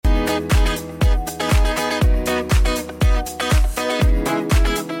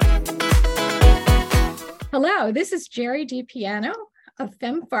Hello, this is Jerry DiPiano of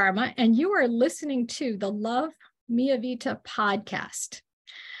FemPharma, and you are listening to the Love Mia Vita podcast.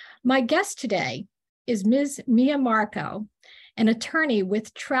 My guest today is Ms. Mia Marco, an attorney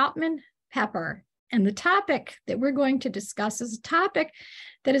with Troutman Pepper. And the topic that we're going to discuss is a topic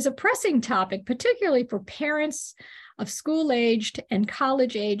that is a pressing topic, particularly for parents of school-aged and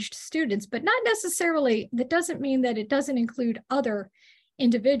college-aged students, but not necessarily, that doesn't mean that it doesn't include other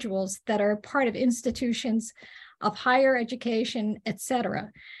individuals that are part of institutions of higher education,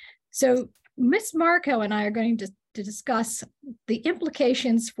 etc. So Ms. Marco and I are going to discuss the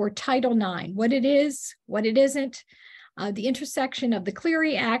implications for Title IX, what it is, what it isn't, the intersection of the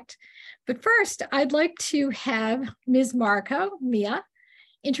Clery Act. But first, I'd like to have Ms. Marco, Mia,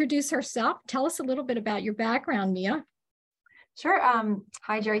 introduce herself. Tell us a little bit about your background, Mia. Sure.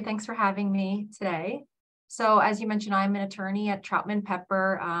 Hi, Jerry. Thanks for having me today. So as you mentioned, I'm an attorney at Troutman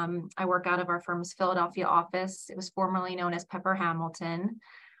Pepper. I work out of our firm's Philadelphia office. It was formerly known as Pepper Hamilton.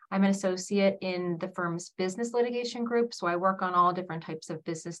 I'm an associate in the firm's business litigation group. So I work on all different types of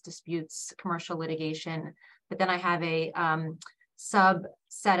business disputes, commercial litigation, but then I have a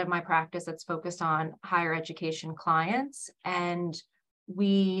subset of my practice that's focused on higher education clients. And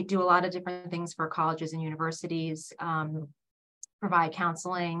we do a lot of different things for colleges and universities, provide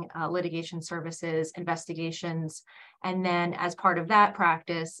counseling, litigation services, investigations. And then as part of that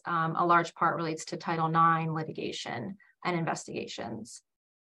practice, a large part relates to Title IX litigation and investigations.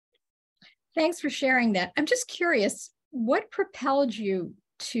 Thanks for sharing that. I'm just curious, what propelled you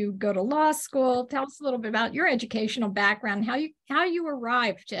to go to law school? Tell us a little bit about your educational background, how you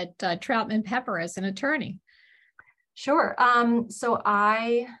arrived at Troutman Pepper as an attorney. Sure. So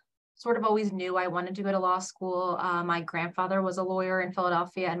I sort of always knew I wanted to go to law school. My grandfather was a lawyer in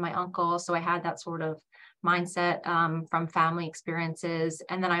Philadelphia and my uncle, so I had that sort of mindset from family experiences.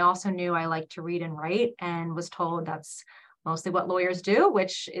 And then I also knew I liked to read and write and was told that's mostly what lawyers do,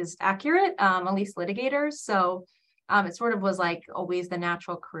 which is accurate, at least litigators. So it sort of was like always the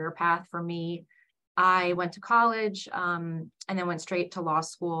natural career path for me. I went to college and then went straight to law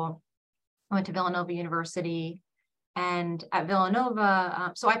school. I went to Villanova University. And at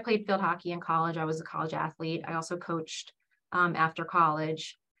Villanova, so I played field hockey in college. I was a college athlete. I also coached after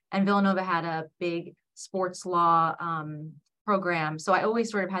college. And Villanova had a big sports law program. So I always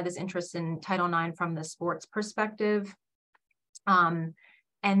sort of had this interest in Title IX from the sports perspective. And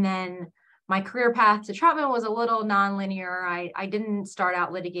then my career path to Troutman was a little nonlinear. I didn't start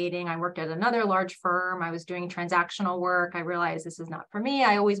out litigating. I worked at another large firm. I was doing transactional work. I realized this is not for me.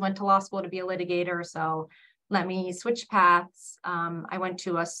 I always went to law school to be a litigator. So let me switch paths. I went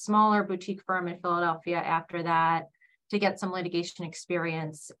to a smaller boutique firm in Philadelphia after that to get some litigation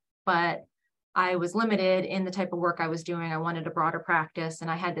experience, but I was limited in the type of work I was doing. I wanted a broader practice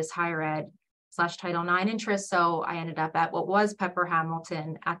and I had this higher ed / Title IX interest. So I ended up at what was Pepper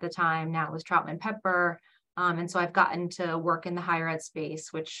Hamilton at the time. Now it was Troutman Pepper. And so I've gotten to work in the higher ed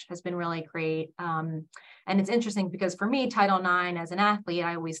space, which has been really great. And it's interesting because for me, Title IX as an athlete,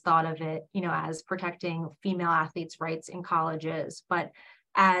 I always thought of it, as protecting female athletes' rights in colleges. But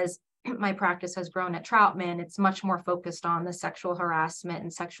as my practice has grown at Troutman, it's much more focused on the sexual harassment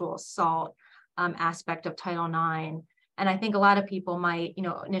and sexual assault aspect of Title IX. And I think a lot of people might,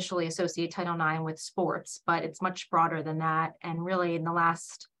 initially associate Title IX with sports, but it's much broader than that. And really in the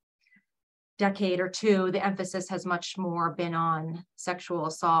last decade or two, the emphasis has much more been on sexual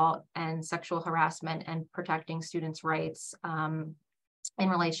assault and sexual harassment and protecting students' rights in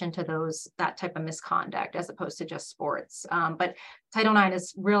relation to that type of misconduct, as opposed to just sports. But Title IX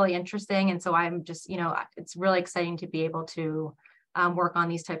is really interesting. And so I'm just, it's really exciting to be able to work on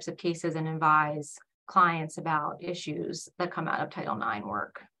these types of cases and advise clients about issues that come out of Title IX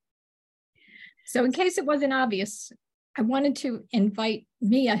work. So in case it wasn't obvious, I wanted to invite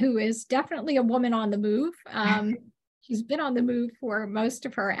Mia, who is definitely a woman on the move. She's been on the move for most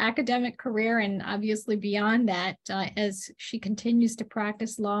of her academic career and obviously beyond that, as she continues to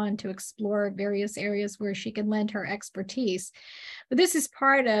practice law and to explore various areas where she can lend her expertise. But this is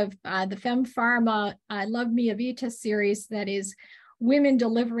part of the FemPharma Love Mia Vita series that is Women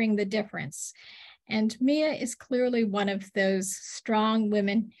Delivering the Difference. And Mia is clearly one of those strong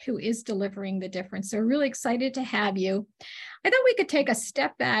women who is delivering the difference. So really excited to have you. I thought we could take a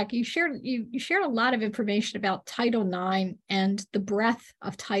step back. You shared a lot of information about Title IX and the breadth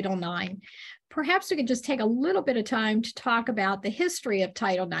of Title IX. Perhaps we could just take a little bit of time to talk about the history of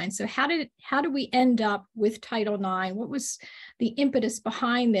Title IX. So how did we end up with Title IX? What was the impetus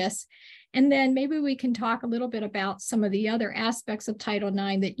behind this? And then maybe we can talk a little bit about some of the other aspects of Title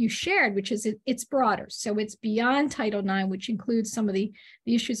IX that you shared, which is it's broader. So it's beyond Title IX, which includes some of the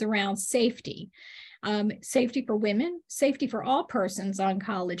issues around safety. safety for women, safety for all persons on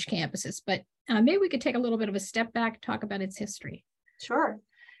college campuses. But maybe we could take a little bit of a step back, talk about its history. Sure.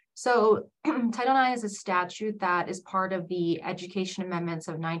 So Title IX is a statute that is part of the Education Amendments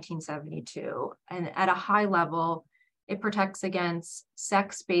of 1972. And at a high level, it protects against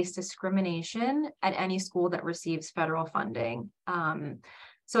sex-based discrimination at any school that receives federal funding.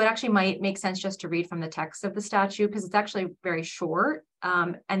 So it actually might make sense just to read from the text of the statute because it's actually very short.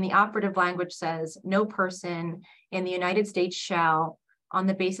 And the operative language says, no person in the United States shall, on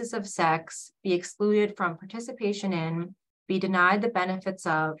the basis of sex, be excluded from participation in, be denied the benefits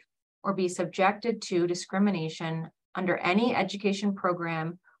of, or be subjected to discrimination under any education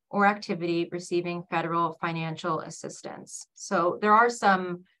program or activity receiving federal financial assistance. So there are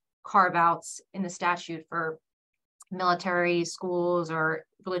some carve-outs in the statute for military schools or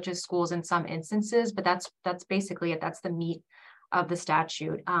religious schools in some instances, but that's basically it. That's the meat of the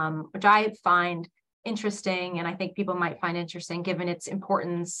statute, which I find interesting, and I think people might find interesting given its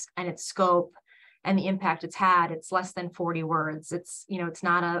importance and its scope and the impact it's had. It's less than 40 words. It's, it's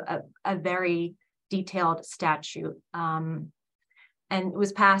not a very detailed statute. And it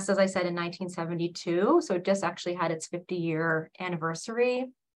was passed, as I said, in 1972. So it just actually had its 50-year anniversary.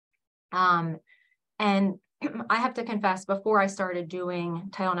 And I have to confess, before I started doing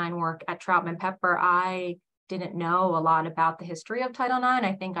Title IX work at Troutman Pepper, I didn't know a lot about the history of Title IX.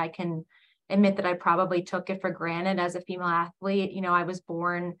 I think I can admit that I probably took it for granted as a female athlete. I was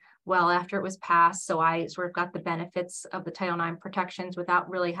born well after it was passed, so I sort of got the benefits of the Title IX protections without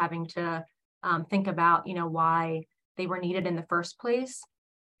really having to think about, why they were needed in the first place.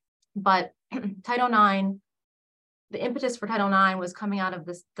 But Title IX, the impetus for Title IX was coming out of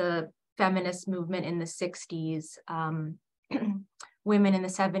the feminist movement in the 60s. Women in the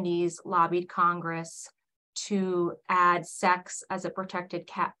 70s lobbied Congress to add sex as a protected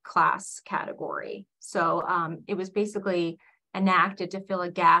class category. So it was basically enacted to fill a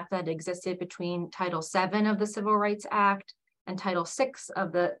gap that existed between Title VII of the Civil Rights Act and Title VI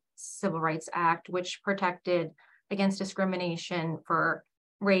of the Civil Rights Act, which protected against discrimination for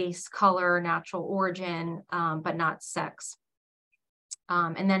race, color, natural origin, but not sex.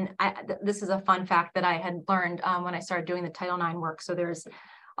 And then this is a fun fact that I had learned when I started doing the Title IX work. So there's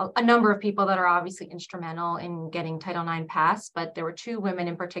a number of people that are obviously instrumental in getting Title IX passed, but there were two women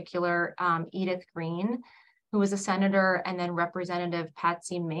in particular, Edith Green, who was a senator, and then Representative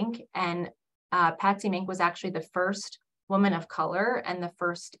Patsy Mink. And Patsy Mink was actually the first woman of color and the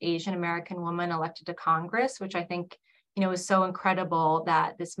first Asian American woman elected to Congress, which I think, is so incredible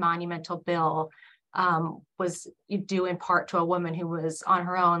that this monumental bill was due in part to a woman who was on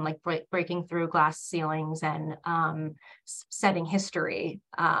her own, like breaking through glass ceilings and setting history.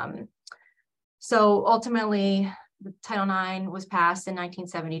 So ultimately, Title IX was passed in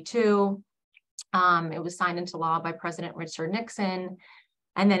 1972. It was signed into law by President Richard Nixon.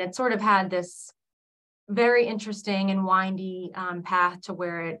 And then it sort of had this very interesting and windy path to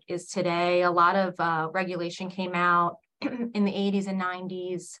where it is today. A lot of regulation came out in the 80s and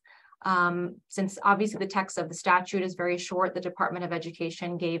 90s. Since obviously the text of the statute is very short, the Department of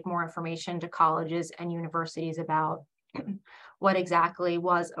Education gave more information to colleges and universities about what exactly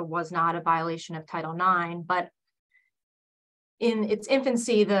was or was not a violation of Title IX. But in its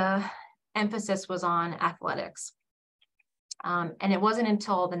infancy, the emphasis was on athletics. And it wasn't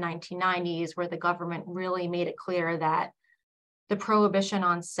until the 1990s where the government really made it clear that the prohibition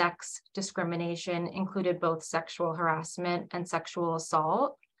on sex discrimination included both sexual harassment and sexual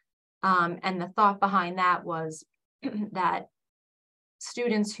assault. And the thought behind that was that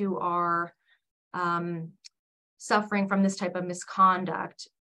students who are suffering from this type of misconduct,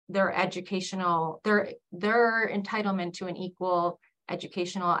 their entitlement to an equal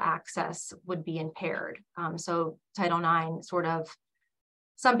educational access would be impaired. So Title IX sort of,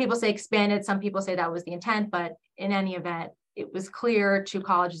 some people say expanded, some people say that was the intent, but in any event, it was clear to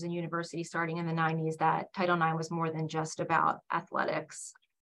colleges and universities starting in the 90s that Title IX was more than just about athletics.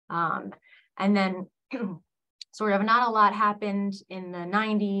 And then sort of not a lot happened in the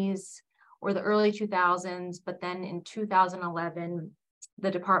 90s or the early 2000s, but then in 2011,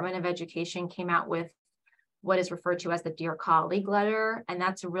 the Department of Education came out with what is referred to as the Dear Colleague letter. And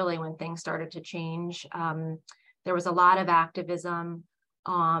that's really when things started to change. There was a lot of activism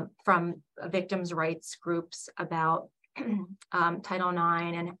from victims' rights groups about Title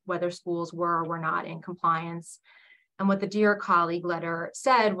IX and whether schools were or were not in compliance. And what the Dear Colleague letter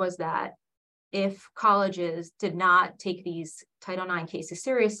said was that if colleges did not take these Title IX cases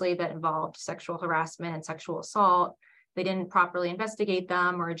seriously that involved sexual harassment and sexual assault, they didn't properly investigate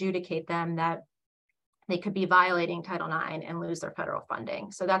them or adjudicate them, that they could be violating Title IX and lose their federal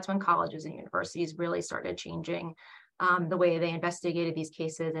funding. So that's when colleges and universities really started changing the way they investigated these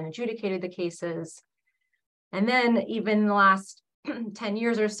cases and adjudicated the cases. And then even in the last 10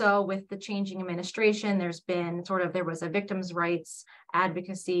 years or so, with the changing administration, there was a victims' rights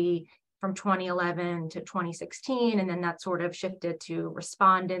advocacy from 2011 to 2016, and then that sort of shifted to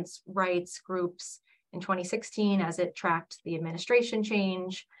respondents' rights groups in 2016 as it tracked the administration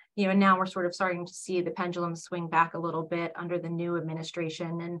change. And now we're sort of starting to see the pendulum swing back a little bit under the new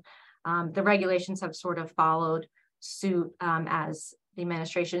administration, and the regulations have sort of followed suit as the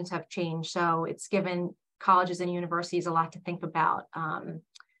administrations have changed. So it's given colleges and universities a lot to think about, and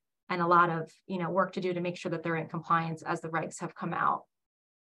a lot of work to do to make sure that they're in compliance as the regs have come out.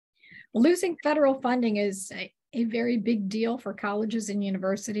 Losing federal funding is a very big deal for colleges and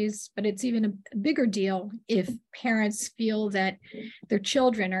universities, but it's even a bigger deal if parents feel that their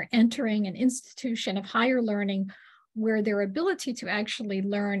children are entering an institution of higher learning where their ability to actually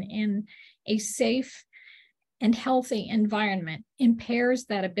learn in a safe and healthy environment impairs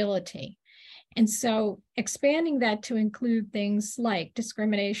that ability. And so expanding that to include things like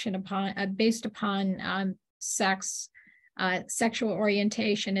discrimination based upon sex, sexual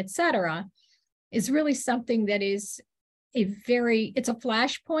orientation, et cetera, is really something that is it's a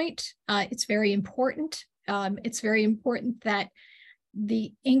flashpoint. It's very important. It's very important that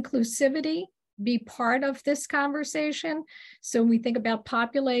the inclusivity be part of this conversation. So when we think about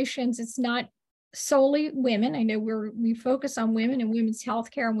populations, it's not solely women. I know we focus on women and women's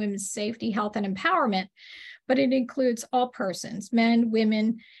healthcare and women's safety, health, and empowerment, but it includes all persons, men,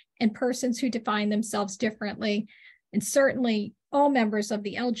 women, and persons who define themselves differently, and certainly all members of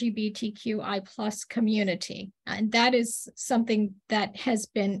the LGBTQI plus community. And that is something that has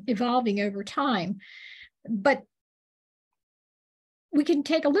been evolving over time. But we can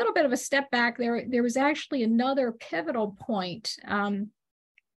take a little bit of a step back. There was actually another pivotal point in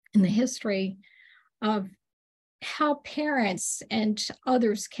the history of how parents and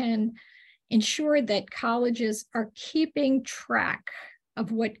others can ensure that colleges are keeping track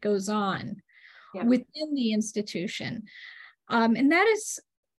of what goes on within the institution. And that is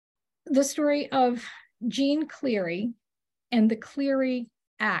the story of Jean Cleary and the Cleary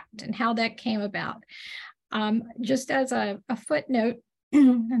Act and how that came about. Just as a footnote,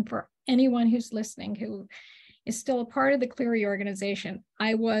 and for anyone who's listening who is still a part of the Cleary organization,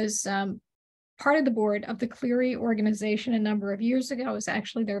 I was part of the board of the Cleary organization a number of years ago. I was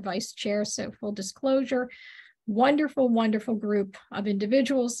actually their vice chair, so full disclosure. Wonderful, wonderful group of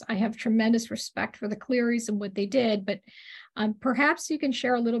individuals. I have tremendous respect for the Clearys and what they did, but perhaps you can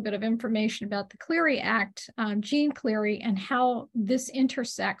share a little bit of information about the Cleary Act, Jean Cleary, and how this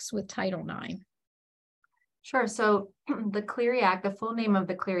intersects with Title IX. Sure. So the Cleary Act, the full name of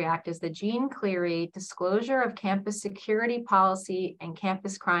the Cleary Act is the Jean Cleary Disclosure of Campus Security Policy and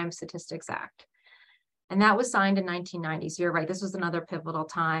Campus Crime Statistics Act. And that was signed in 1990. So you're right, this was another pivotal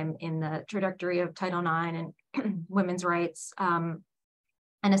time in the trajectory of Title IX and women's rights. And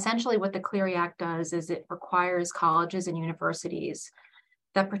essentially what the Cleary Act does is it requires colleges and universities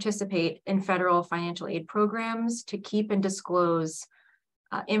that participate in federal financial aid programs to keep and disclose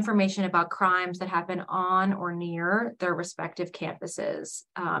information about crimes that happen on or near their respective campuses.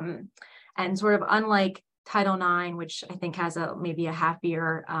 And sort of unlike Title IX, which I think has maybe a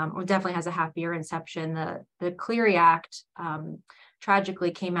happier, or definitely has a happier inception, the Cleary Act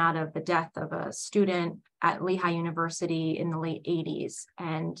tragically came out of the death of a student at Lehigh University in the late 80s.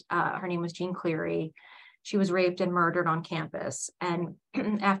 And her name was Jean Cleary. She was raped and murdered on campus. And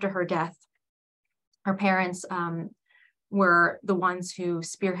after her death, her parents were the ones who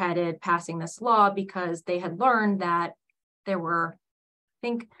spearheaded passing this law because they had learned that there were, I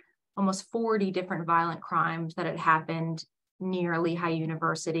think, almost 40 different violent crimes that had happened near Lehigh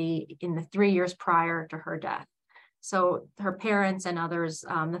University in the 3 years prior to her death. So her parents and others,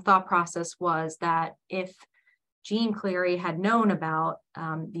 the thought process was that if Jean Cleary had known about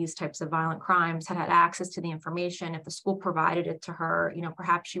these types of violent crimes, had access to the information, if the school provided it to her,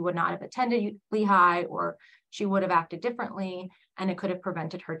 perhaps she would not have attended Lehigh, or she would have acted differently, and it could have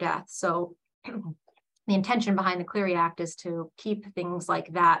prevented her death. So the intention behind the Cleary Act is to keep things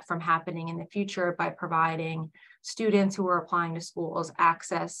like that from happening in the future by providing students who are applying to schools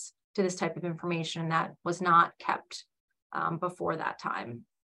access to this type of information that was not kept before that time.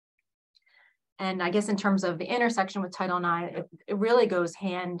 And I guess in terms of the intersection with Title IX, it really goes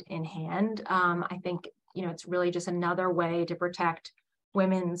hand in hand. I think, it's really just another way to protect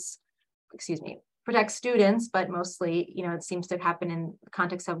protect students, but mostly, it seems to happen in the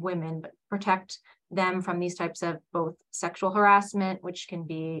context of women, but protect them from these types of both sexual harassment, which can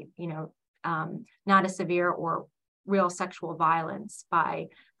be, not as severe or real sexual violence, by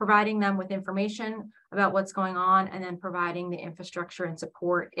providing them with information about what's going on, and then providing the infrastructure and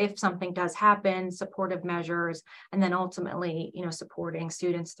support if something does happen, supportive measures, and then ultimately, supporting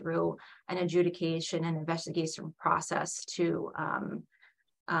students through an adjudication and investigation process to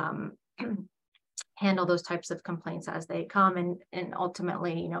handle those types of complaints as they come, and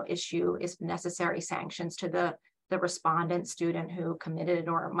ultimately, issue, if necessary, sanctions to the respondent student who committed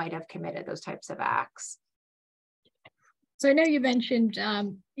or might have committed those types of acts. So I know you mentioned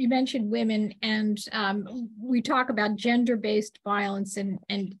women, and we talk about gender-based violence,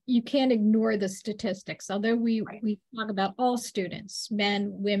 and you can't ignore the statistics. Although we talk about all students, men,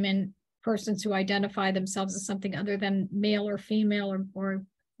 women, persons who identify themselves as something other than male or female or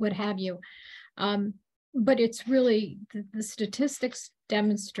what have you. But it's really, the statistics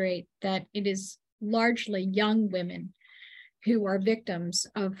demonstrate that it is largely young women who are victims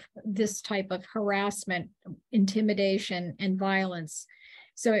of this type of harassment, intimidation, and violence.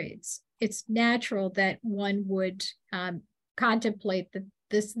 So it's natural that one would contemplate that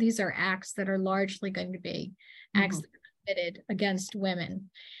these are acts that are largely going to be acts that are committed against women.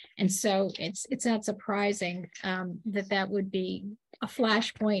 And so it's not surprising that would be a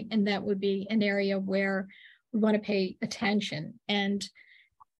flashpoint, and that would be an area where we want to pay attention. And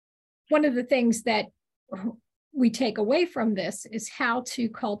one of the things that we take away from this is how to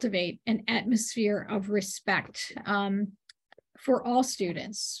cultivate an atmosphere of respect for all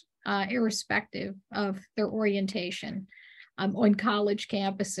students, irrespective of their orientation, on college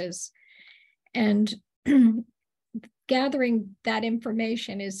campuses. And gathering that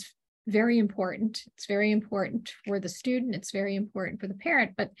information is very important. It's very important for the student. It's very important for the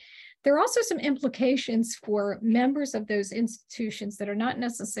parent. But there are also some implications for members of those institutions that are not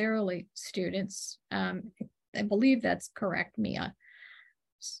necessarily students. I believe that's correct, Mia.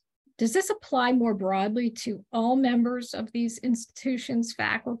 Does this apply more broadly to all members of these institutions,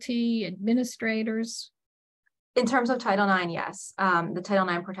 faculty, administrators? In terms of Title IX, yes. The Title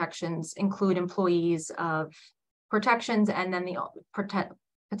IX protections include employees of protections, and then the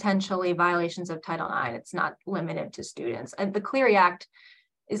potentially violations of Title IX. It's not limited to students. And the Clery Act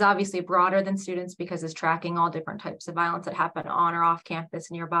is obviously broader than students because it's tracking all different types of violence that happen on or off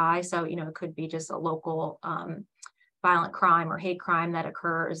campus nearby. So, it could be just a local violent crime or hate crime that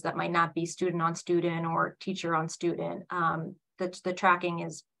occurs that might not be student on student or teacher on student. The tracking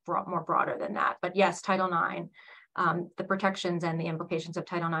is more broader than that. But yes, Title IX, the protections and the implications of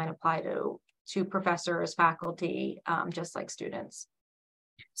Title IX apply to professors, faculty, just like students.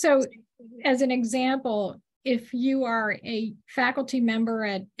 So as an example, if you are a faculty member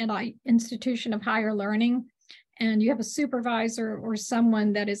at an institution of higher learning, and you have a supervisor or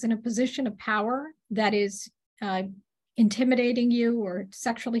someone that is in a position of power that is intimidating you or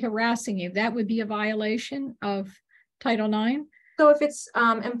sexually harassing you, that would be a violation of Title IX? So if it's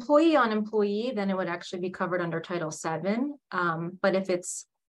employee on employee, then it would actually be covered under Title VII. But if it's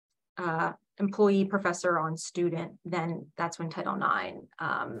employee professor on student, then that's when Title IX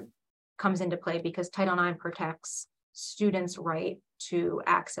comes into play, because Title IX protects students' right to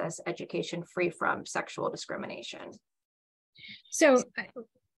access education free from sexual discrimination. So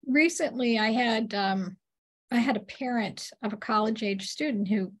recently I had a parent of a college-age student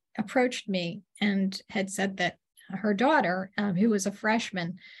who approached me and had said that her daughter, who was a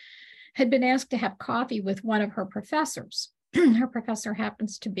freshman, had been asked to have coffee with one of her professors. Her professor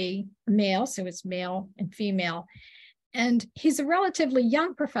happens to be male, so it's male and female. And he's a relatively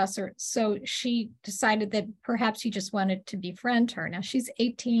young professor, so she decided that perhaps he just wanted to befriend her. Now she's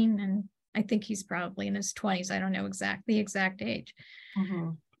 18, and I think he's probably in his 20s. I don't know the exact age.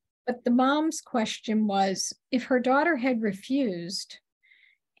 But the mom's question was, if her daughter had refused,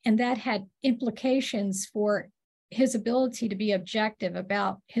 and that had implications for his ability to be objective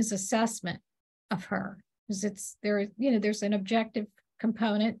about his assessment of her, because there's an objective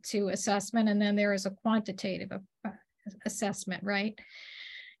component to assessment, and then there is a quantitative assessment, right?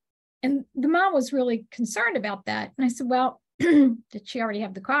 And the mom was really concerned about that. And I said, well, did she already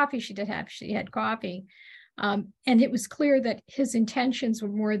have the coffee? She had coffee. And it was clear that his intentions were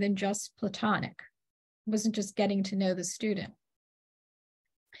more than just platonic. It wasn't just getting to know the student.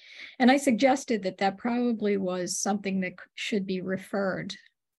 And I suggested that probably was something that should be referred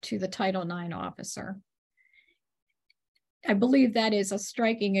to the Title IX officer. I believe that is a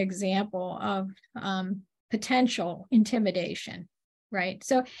striking example of potential intimidation, right?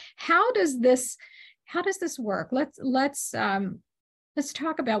 So how does this work? Let's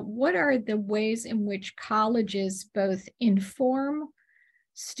talk about what are the ways in which colleges both inform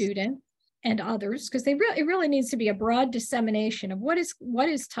students and others, because it really needs to be a broad dissemination of what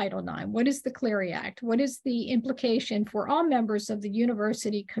is Title IX, what is the Clery Act, what is the implication for all members of the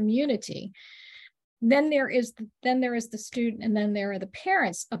university community. Then there is the student, and then there are the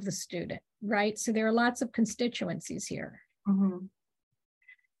parents of the student, right? So there are lots of constituencies here. Mm-hmm.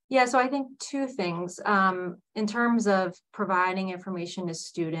 Yeah, so I think two things. In terms of providing information to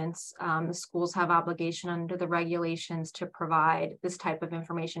students, the schools have obligation under the regulations to provide this type of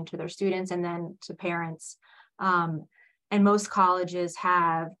information to their students and then to parents. And most colleges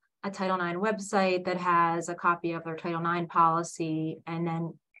have a Title IX website that has a copy of their Title IX policy, and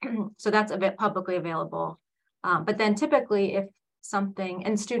then so that's a bit publicly available. But then typically if something,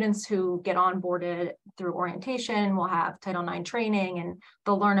 and students who get onboarded through orientation will have Title IX training and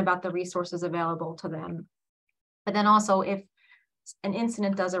they'll learn about the resources available to them. But then also if an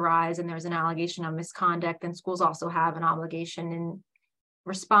incident does arise and there's an allegation of misconduct, then schools also have an obligation in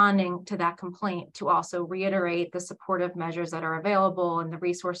responding to that complaint to also reiterate the supportive measures that are available and the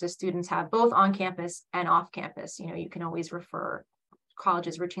resources students have both on campus and off campus. You know, you can always refer,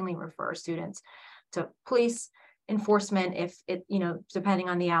 colleges routinely refer students to police enforcement if it, you know, depending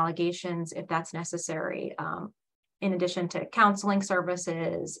on the allegations, if that's necessary. In addition to counseling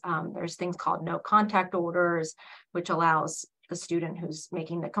services, there's things called no contact orders, which allows the student who's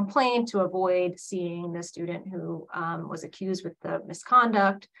making the complaint to avoid seeing the student who was accused with the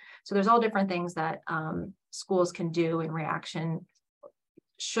misconduct. So there's all different things that schools can do in reaction,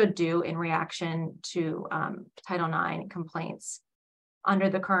 should do in reaction to Title IX complaints under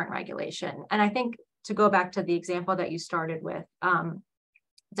the current regulation. And I think to go back to the example that you started with,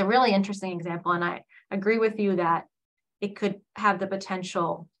 it's a really interesting example. And I agree with you that it could have the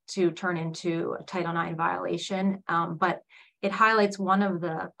potential to turn into a Title IX violation, but it highlights one of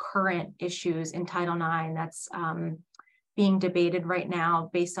the current issues in Title IX that's being debated right now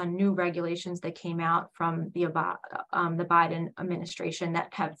based on new regulations that came out from the Biden administration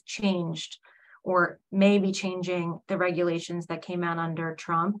that have changed or may be changing the regulations that came out under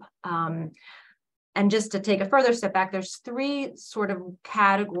Trump. And just to take a further step back, there's three sort of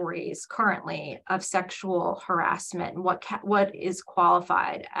categories currently of sexual harassment and what is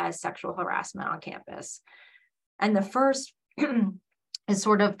qualified as sexual harassment on campus. And the first is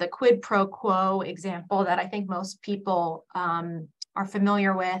sort of the quid pro quo example that I think most people are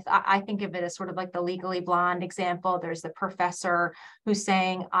familiar with. I think of it as sort of like the Legally Blonde example. There's the professor who's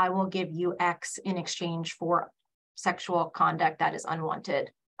saying, I will give you X in exchange for sexual conduct that is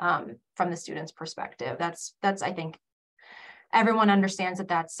unwanted. From the student's perspective, that's I think everyone understands that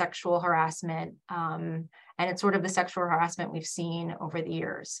that's sexual harassment, and it's sort of the sexual harassment we've seen over the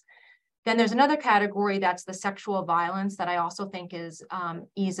years. Then there's another category that's the sexual violence that I also think is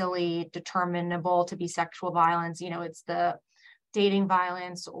easily determinable to be sexual violence. You know, it's the dating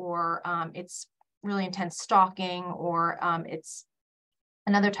violence, or it's really intense stalking, or it's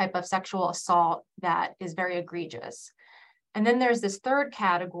another type of sexual assault that is very egregious. And then there's this third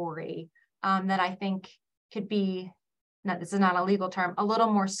category that I think could be, this is not a legal term, a little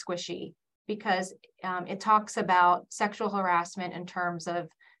more squishy, because it talks about sexual harassment in terms of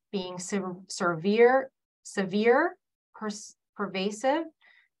being severe, pervasive,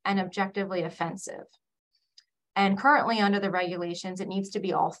 and objectively offensive. And currently under the regulations, it needs to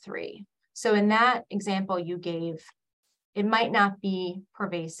be all three. So in that example you gave, it might not be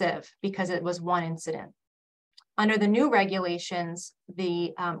pervasive because it was one incident. Under the new regulations,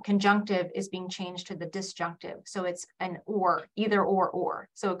 the conjunctive is being changed to the disjunctive. So it's an or, either or.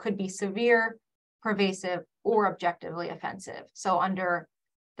 So it could be severe, pervasive, or objectively offensive. So under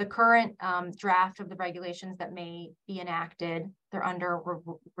the current draft of the regulations that may be enacted, they're under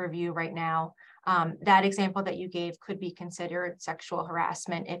review right now. That example that you gave could be considered sexual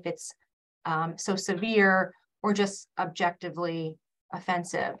harassment if it's so severe or just objectively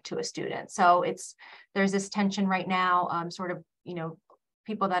offensive to a student. So there's this tension right now, sort of, you know,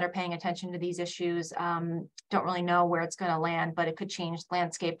 people that are paying attention to these issues don't really know where it's going to land, but it could change the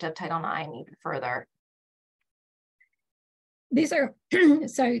landscape of Title IX even further. These are,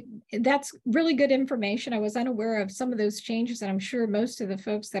 so that's really good information. I was unaware of some of those changes, and I'm sure most of the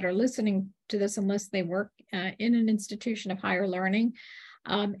folks that are listening to this, unless they work in an institution of higher learning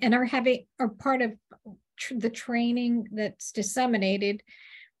and are part of the training that's disseminated,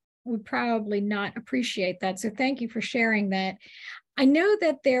 would probably not appreciate that. So thank you for sharing that. I know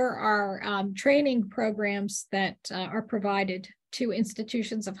that there are training programs that are provided to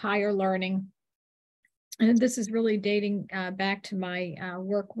institutions of higher learning. And this is really dating back to my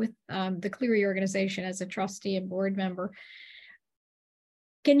work with the Clery organization as a trustee and board member.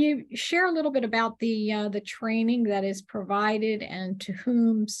 Can you share a little bit about the training that is provided and to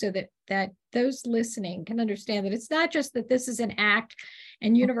whom, so that that those listening can understand that it's not just that this is an act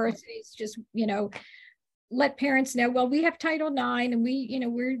and universities just, let parents know, well, we have Title IX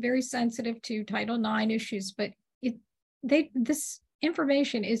and we're very sensitive to Title IX issues, but this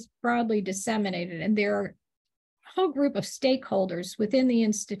information is broadly disseminated, and there are a whole group of stakeholders within the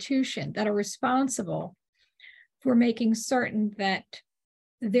institution that are responsible for making certain that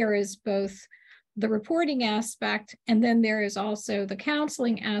there is both the reporting aspect, and then there is also the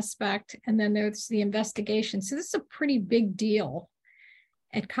counseling aspect, and then there's the investigation. So this is a pretty big deal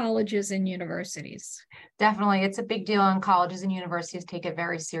at colleges and universities. Definitely. It's a big deal, and colleges and universities take it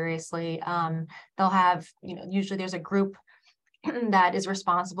very seriously. They'll have, usually there's a group that is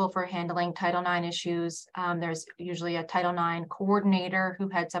responsible for handling Title IX issues. There's usually a Title IX coordinator who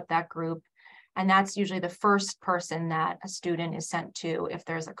heads up that group. And that's usually the first person that a student is sent to if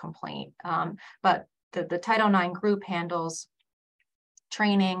there's a complaint. But the Title IX group handles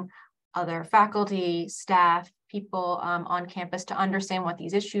training other faculty, staff, people on campus to understand what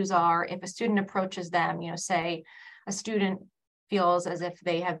these issues are. If a student approaches them, say a student feels as if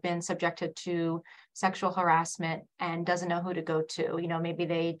they have been subjected to sexual harassment and doesn't know who to go to, maybe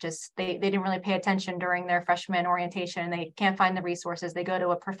they didn't really pay attention during their freshman orientation, they can't find the resources, they go to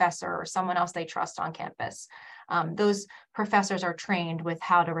a professor or someone else they trust on campus. Those professors are trained with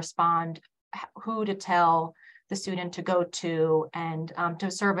how to respond, who to tell the student to go to, and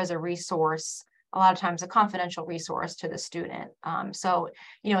to serve as a resource, a lot of times a confidential resource to the student. So,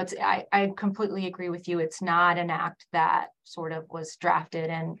 I completely agree with you. It's not an act that sort of was drafted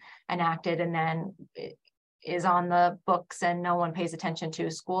and enacted and then it is on the books and no one pays attention to.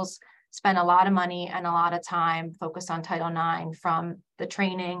 Schools spend a lot of money and a lot of time focused on Title IX, from the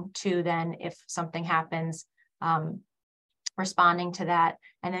training to then if something happens, responding to that,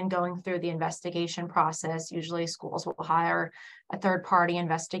 and then going through the investigation process. Usually schools will hire a third-party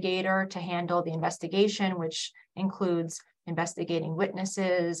investigator to handle the investigation, which includes investigating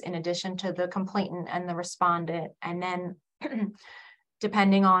witnesses in addition to the complainant and the respondent. And then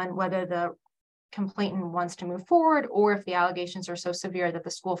depending on whether the complainant wants to move forward or if the allegations are so severe that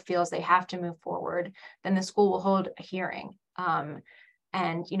the school feels they have to move forward, then the school will hold a hearing. And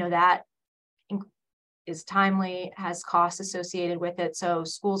that is timely, has costs associated with it. So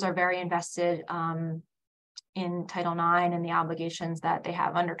schools are very invested in Title IX and the obligations that they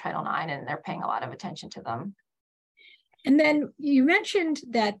have under Title IX, and they're paying a lot of attention to them. And then you mentioned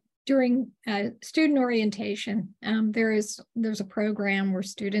that during student orientation, there's a program where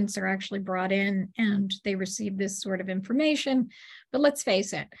students are actually brought in and they receive this sort of information. But let's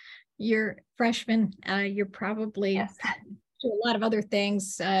face it, you're freshmen, you're probably Yes. to a lot of other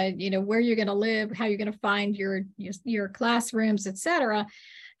things, where you're going to live, how you're going to find your classrooms, et cetera,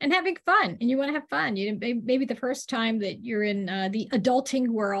 and having fun. And you want to have fun. Maybe the first time that you're in the adulting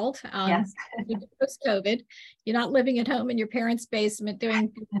world, Yes. post-COVID, you're not living at home in your parents' basement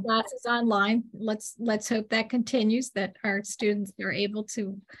doing classes online. Let's hope that continues, that our students are able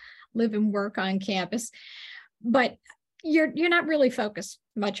to live and work on campus. But you're not really focused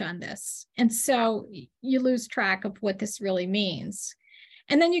much on this. And so you lose track of what this really means.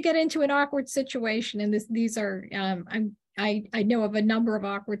 And then you get into an awkward situation. And these are, I know of a number of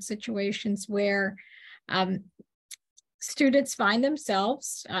awkward situations where students find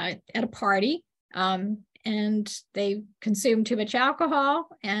themselves at a party and they consume too much alcohol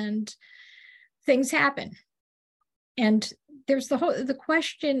and things happen. And there's the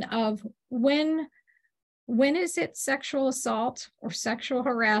question of when is it sexual assault or sexual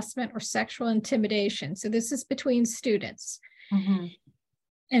harassment or sexual intimidation? So this is between students. Mm-hmm.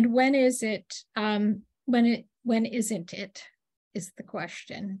 And when is it, when isn't it, is the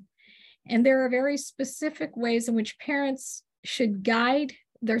question. And there are very specific ways in which parents should guide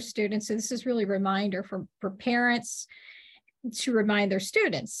their students. So this is really a reminder for parents to remind their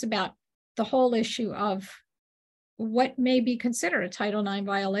students about the whole issue of what may be considered a Title IX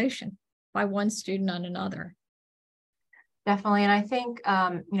violation by one student on another. Definitely. And I think,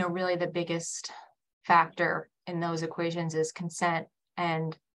 really the biggest factor in those equations is consent.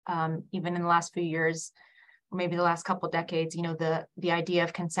 And even in the last few years, or maybe the last couple of decades, the idea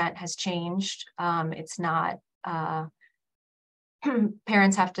of consent has changed. It's not,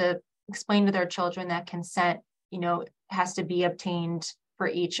 parents have to explain to their children that consent, has to be obtained for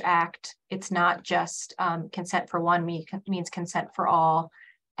each act. It's not just consent for one means consent for all.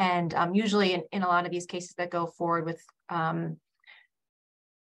 And usually in a lot of these cases that go forward with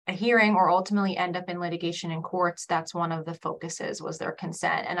a hearing or ultimately end up in litigation in courts, that's one of the focuses, was their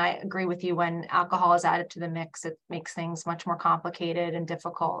consent. And I agree with you, when alcohol is added to the mix, it makes things much more complicated and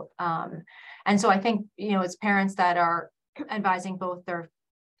difficult. And so I think, as parents that are advising both their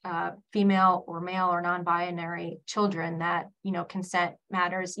female or male or non-binary children, that, you know, consent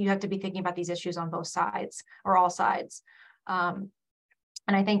matters. You have to be thinking about these issues on both sides or all sides. And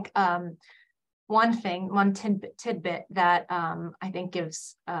I think one tidbit that I think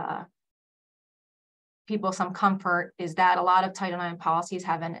gives people some comfort is that a lot of Title IX policies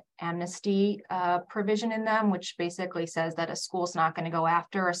have an amnesty provision in them, which basically says that a school's not going to go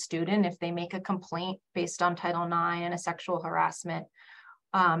after a student if they make a complaint based on Title IX and a sexual harassment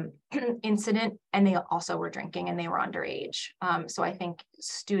incident, and they also were drinking and they were underage. So I think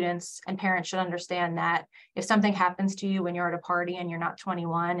students and parents should understand that if something happens to you when you're at a party and you're not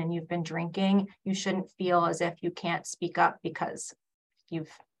 21 and you've been drinking, you shouldn't feel as if you can't speak up because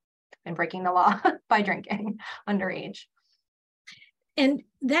you've been breaking the law by drinking underage. And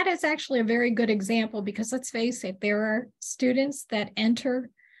that is actually a very good example, because let's face it, there are students that enter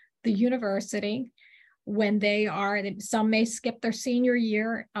the university when they are, some may skip their senior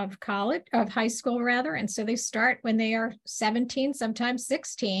year of college, of high school rather, and so they start when they are 17, sometimes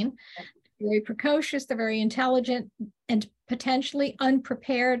 16. Very precocious, they're very intelligent, and potentially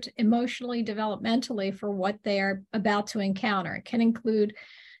unprepared emotionally, developmentally for what they are about to encounter. It can include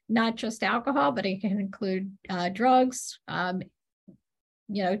not just alcohol, but it can include drugs.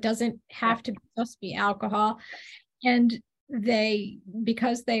 You know, it doesn't have to just be alcohol. And they,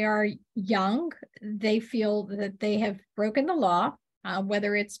 because they are young, they feel that they have broken the law,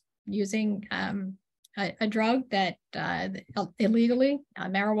 whether it's using a drug that illegally,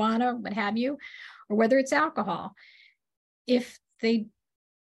 marijuana, what have you, or whether it's alcohol. If they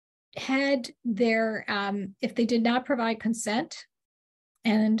had their, if they did not provide consent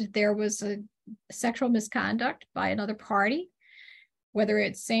and there was a sexual misconduct by another party, whether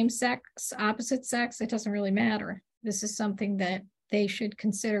it's same sex, opposite sex, it doesn't really matter. This is something that they should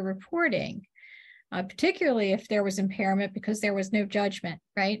consider reporting, particularly if there was impairment, because there was no judgment,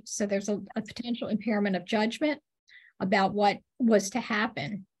 right? So there's a potential impairment of judgment about what was to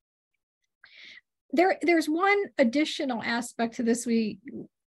happen. There's one additional aspect to this.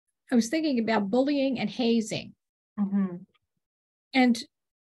 I was thinking about bullying and hazing. Mm-hmm. And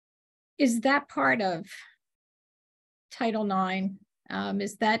is that part of Title IX?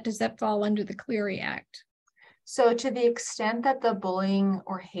 Does that fall under the Clery Act? So to the extent that the bullying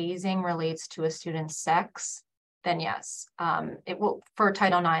or hazing relates to a student's sex, then yes, it will, for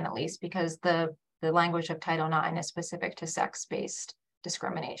Title IX at least, because the language of Title IX is specific to sex-based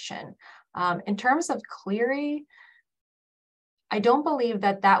discrimination. In terms of Clery, I don't believe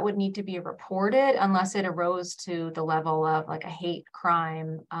that would need to be reported unless it arose to the level of like a hate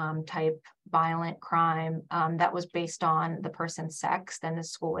crime type violent crime that was based on the person's sex. Then the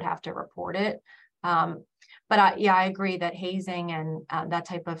school would have to report it. But I agree that hazing and that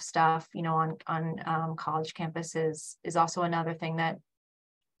type of stuff, you know, on college campuses is also another thing that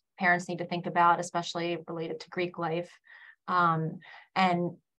parents need to think about, especially related to Greek life. And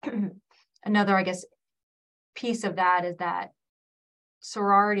another, I guess, piece of that is that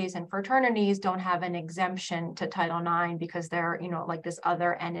sororities and fraternities don't have an exemption to Title IX because they're, you know, like this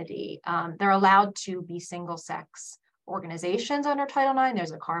other entity. They're allowed to be single sex organizations under Title IX.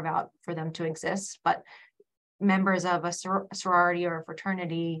 There's a carve out for them to exist, but members of a sorority or a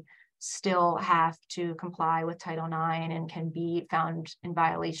fraternity still have to comply with Title IX and can be found in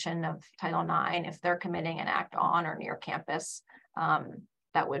violation of Title IX if they're committing an act on or near campus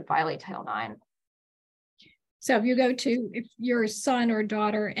that would violate Title IX. So if your son or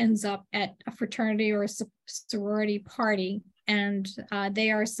daughter ends up at a fraternity or a sorority party and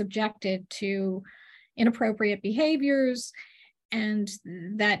they are subjected to inappropriate behaviors, and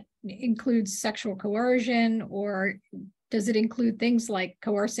that includes sexual coercion, or does it include things like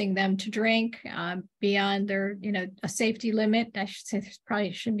coercing them to drink beyond their, you know, a safety limit? I should say there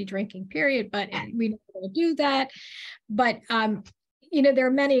probably shouldn't be drinking, period, but we don't want to do that. But, you know, there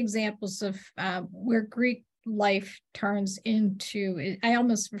are many examples of where Greek life turns into, I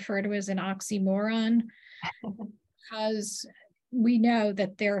almost refer to it as an oxymoron, because we know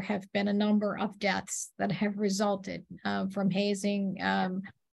that there have been a number of deaths that have resulted from hazing.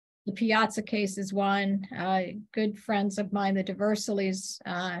 The Piazza case is one. Good friends of mine, the Diversales,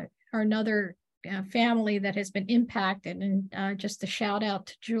 are another family that has been impacted. And just a shout out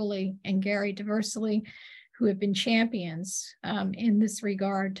to Julie and Gary Diversale, who have been champions in this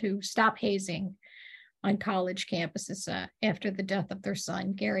regard to stop hazing on college campuses after the death of their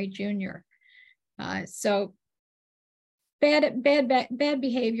son, Gary Jr. So bad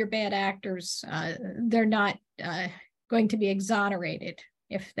behavior, bad actors, they're not going to be exonerated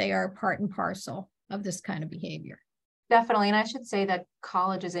if they are part and parcel of this kind of behavior. Definitely. And I should say that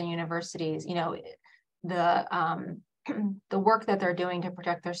colleges and universities, you know, the the work that they're doing to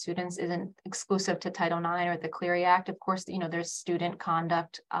protect their students isn't exclusive to Title IX or the Clery Act. Of course, there's student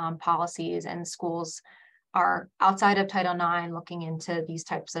conduct policies, and schools are outside of Title IX looking into these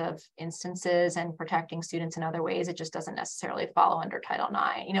types of instances and protecting students in other ways. It just doesn't necessarily follow under Title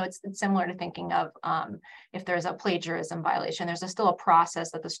IX. It's similar to thinking of if there's a plagiarism violation, there's still a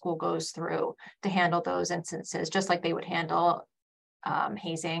process that the school goes through to handle those instances, just like they would handle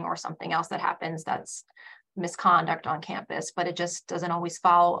hazing or something else that happens that's misconduct on campus, but it just doesn't always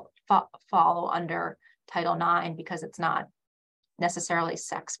follow under Title IX because it's not necessarily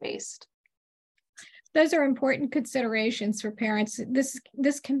sex-based. Those are important considerations for parents.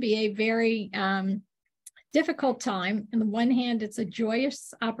 This can be a very difficult time. On the one hand, it's a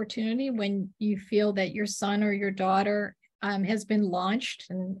joyous opportunity when you feel that your son or your daughter has been launched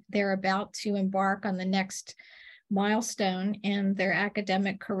and they're about to embark on the next milestone in their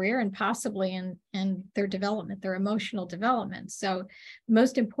academic career and possibly in their development, their emotional development. So the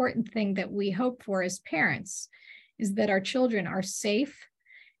most important thing that we hope for as parents is that our children are safe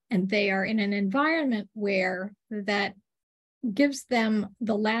and they are in an environment where that gives them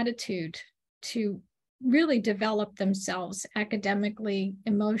the latitude to really develop themselves academically,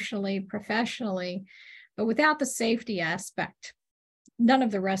 emotionally, professionally, but without the safety aspect. None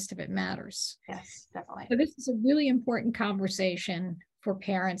of the rest of it matters. Yes, definitely. So this is a really important conversation for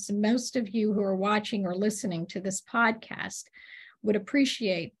parents. And most of you who are watching or listening to this podcast would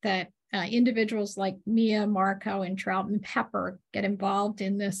appreciate that individuals like Mia, Marco, and Troutman Pepper get involved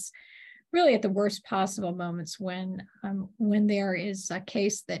in this really at the worst possible moments when there is a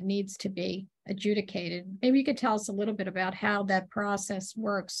case that needs to be adjudicated. Maybe you could tell us a little bit about how that process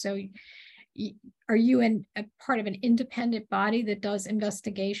works. So are you a part of an independent body that does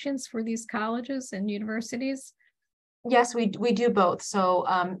investigations for these colleges and universities? Yes, we do both. So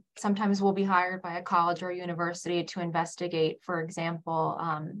sometimes we'll be hired by a college or a university to investigate. For example,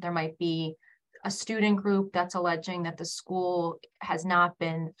 there might be a student group that's alleging that the school has not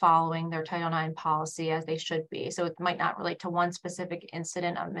been following their Title IX policy as they should be. So it might not relate to one specific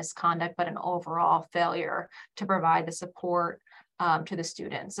incident of misconduct, but an overall failure to provide the support to the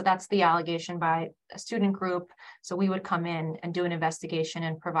students. So that's the allegation by a student group. So we would come in and do an investigation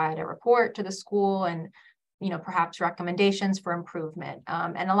and provide a report to the school and perhaps recommendations for improvement.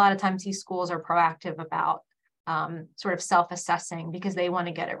 And a lot of times these schools are proactive about sort of self-assessing because they want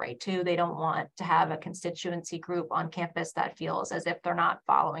to get it right too. They don't want to have a constituency group on campus that feels as if they're not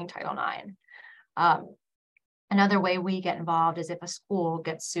following Title IX. Another way we get involved is if a school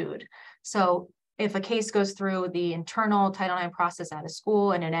gets sued. So if a case goes through the internal Title IX process at a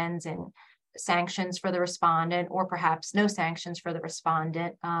school and it ends in sanctions for the respondent or perhaps no sanctions for the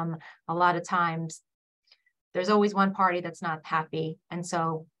respondent, a lot of times there's always one party that's not happy. And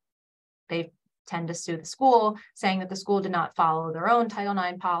so they tend to sue the school, saying that the school did not follow their own Title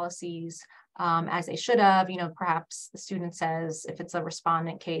IX policies as they should have. Perhaps the student says, if it's a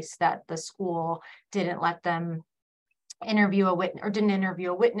respondent case, that the school didn't let them interview a witness or didn't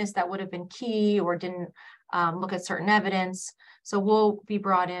interview a witness that would have been key or didn't look at certain evidence. So we'll be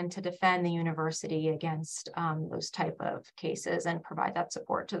brought in to defend the university against those type of cases and provide that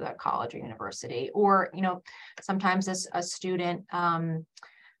support to the college or university. Or, sometimes as a student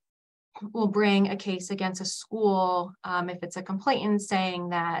will bring a case against a school if it's a complainant saying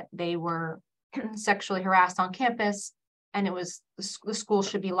that they were sexually harassed on campus and it was the school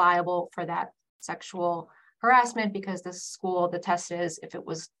should be liable for that sexual harassment because the test is if it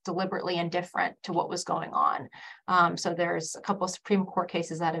was deliberately indifferent to what was going on. So there's a couple of Supreme Court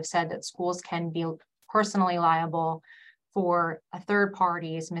cases that have said that schools can be personally liable for a third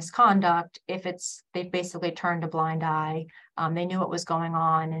party's misconduct if they've basically turned a blind eye. They knew what was going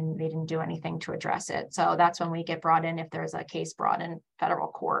on and they didn't do anything to address it. So that's when we get brought in if there's a case brought in federal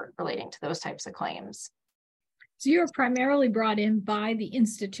court relating to those types of claims. So you're primarily brought in by the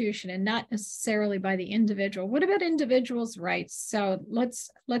institution and not necessarily by the individual. What about individuals' rights? So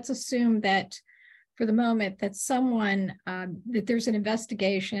let's assume that for the moment that someone, that there's an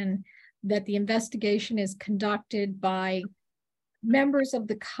investigation, that the investigation is conducted by members of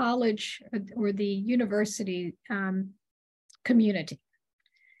the college or the university community.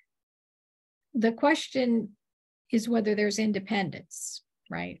 The question is whether there's independence,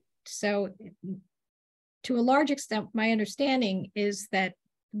 right? So to a large extent, my understanding is that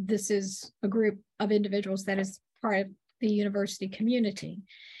this is a group of individuals that is part of the university community.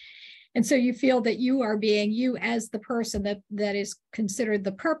 And so you feel that you as the person that is considered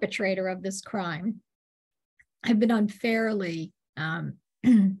the perpetrator of this crime have been unfairly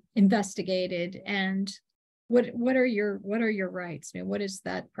investigated. And what are your rights? What is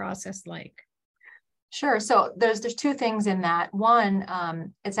that process like? Sure. So there's two things in that.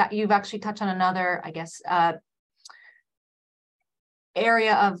 One, it's that you've actually touched on another, I guess,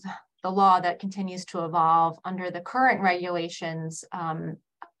 area of the law that continues to evolve. Under the current regulations,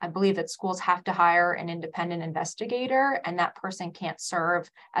 I believe that schools have to hire an independent investigator, and that person can't serve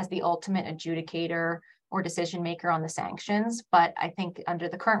as the ultimate adjudicator or decision maker on the sanctions. But I think under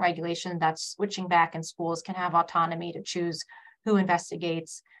the current regulation, that's switching back, and schools can have autonomy to choose who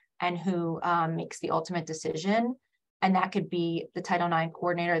investigates and who makes the ultimate decision. And that could be the Title IX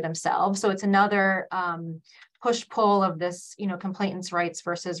coordinator themselves. So it's another push-pull of this, complainants' rights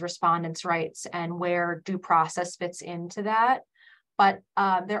versus respondents' rights, and where due process fits into that. But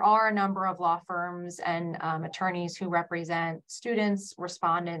there are a number of law firms and attorneys who represent students,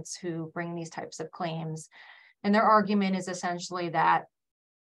 respondents who bring these types of claims. And their argument is essentially that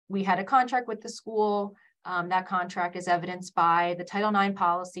we had a contract with the school. That contract is evidenced by the Title IX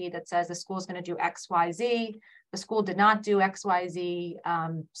policy that says the school is going to do X, Y, Z. The school did not do X, Y, Z.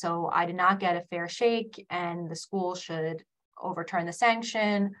 So I did not get a fair shake, and the school should overturn the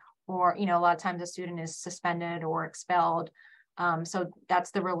sanction, or, a lot of times a student is suspended or expelled. So that's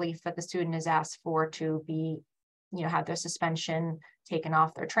the relief that the student is asked for, to be, have their suspension taken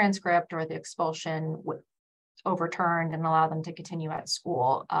off their transcript, or the expulsion overturned and allow them to continue at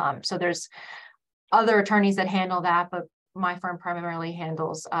school. So there's other attorneys that handle that, but my firm primarily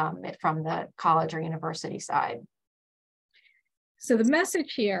handles it from the college or university side. So the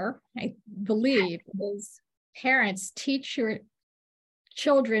message here, I believe, is parents, teach your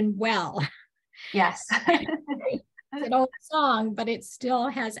children well. Yes. It's an old song, but it still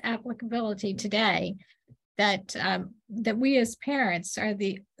has applicability today. That we as parents are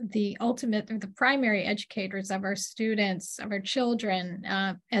the ultimate, or the primary educators of our students, of our children,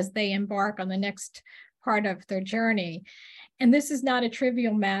 as they embark on the next part of their journey. And this is not a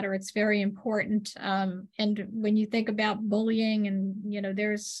trivial matter. It's very important. And when you think about bullying,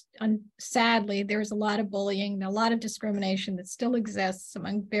 and sadly, there's a lot of bullying, a lot of discrimination that still exists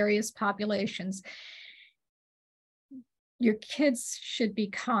among various populations. Your kids should be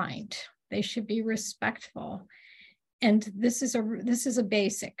kind. They should be respectful, and this is a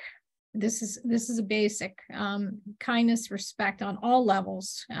basic. This is a basic kindness, respect on all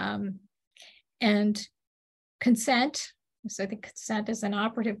levels, and consent. So I think consent is an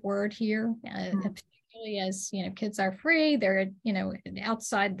operative word here, particularly as kids are free. They're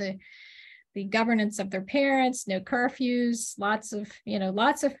outside the governance of their parents. No curfews. Lots of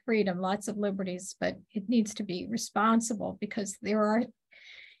freedom, lots of liberties, but it needs to be responsible, because there are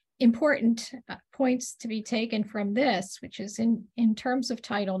important points to be taken from this, which is in terms of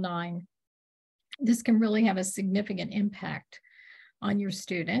Title IX, this can really have a significant impact on your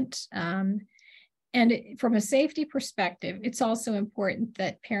student. And from a safety perspective, it's also important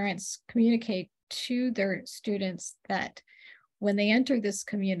that parents communicate to their students that when they enter this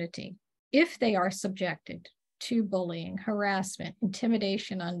community, if they are subjected to bullying, harassment,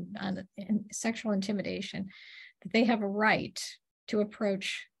 intimidation, on sexual intimidation, that they have a right to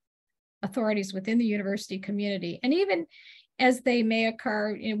approach authorities within the university community. And even as they may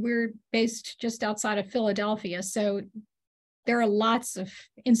occur, we're based just outside of Philadelphia, so there are lots of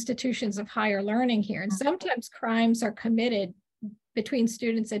institutions of higher learning here. And sometimes crimes are committed between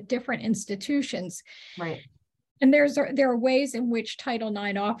students at different institutions. Right. And there are ways in which Title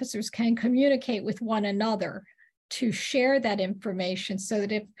IX officers can communicate with one another to share that information, so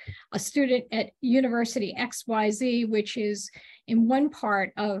that if a student at University XYZ, which is in one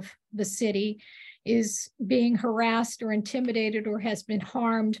part of the city, is being harassed or intimidated or has been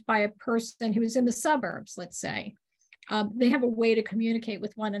harmed by a person who is in the suburbs, let's say, they have a way to communicate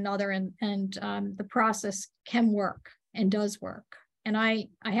with one another, and the process can work and does work. And I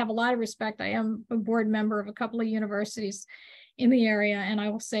have a lot of respect. I am a board member of a couple of universities in the area, and I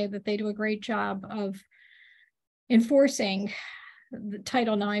will say that they do a great job of enforcing the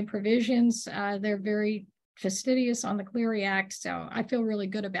Title IX provisions. They're very fastidious on the Clery Act, so I feel really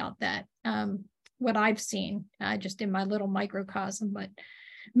good about that. What I've seen just in my little microcosm. But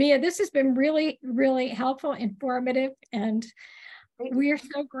Mia, this has been really, really helpful, informative, and we are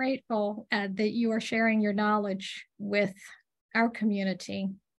so grateful that you are sharing your knowledge with our community.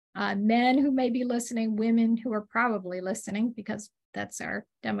 Men who may be listening, women who are probably listening, because that's our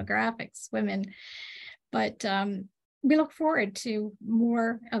demographics, women. But we look forward to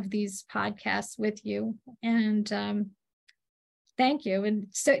more of these podcasts with you. And thank you. And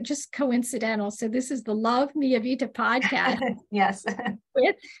so just coincidental. So this is the Love Mia Vita podcast. Yes.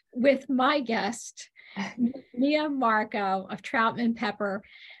 with my guest, Mia Marco of Troutman Pepper.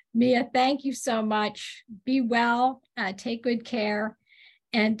 Mia, thank you so much. Be well, take good care.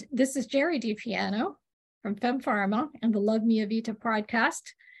 And this is Jerry DiPiano from FemPharma and the Love Mia Vita podcast.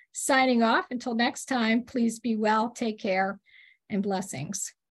 Signing off. Until next time, please be well, take care, and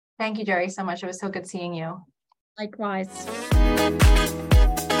blessings. Thank you, Jerry, so much. It was so good seeing you. Likewise.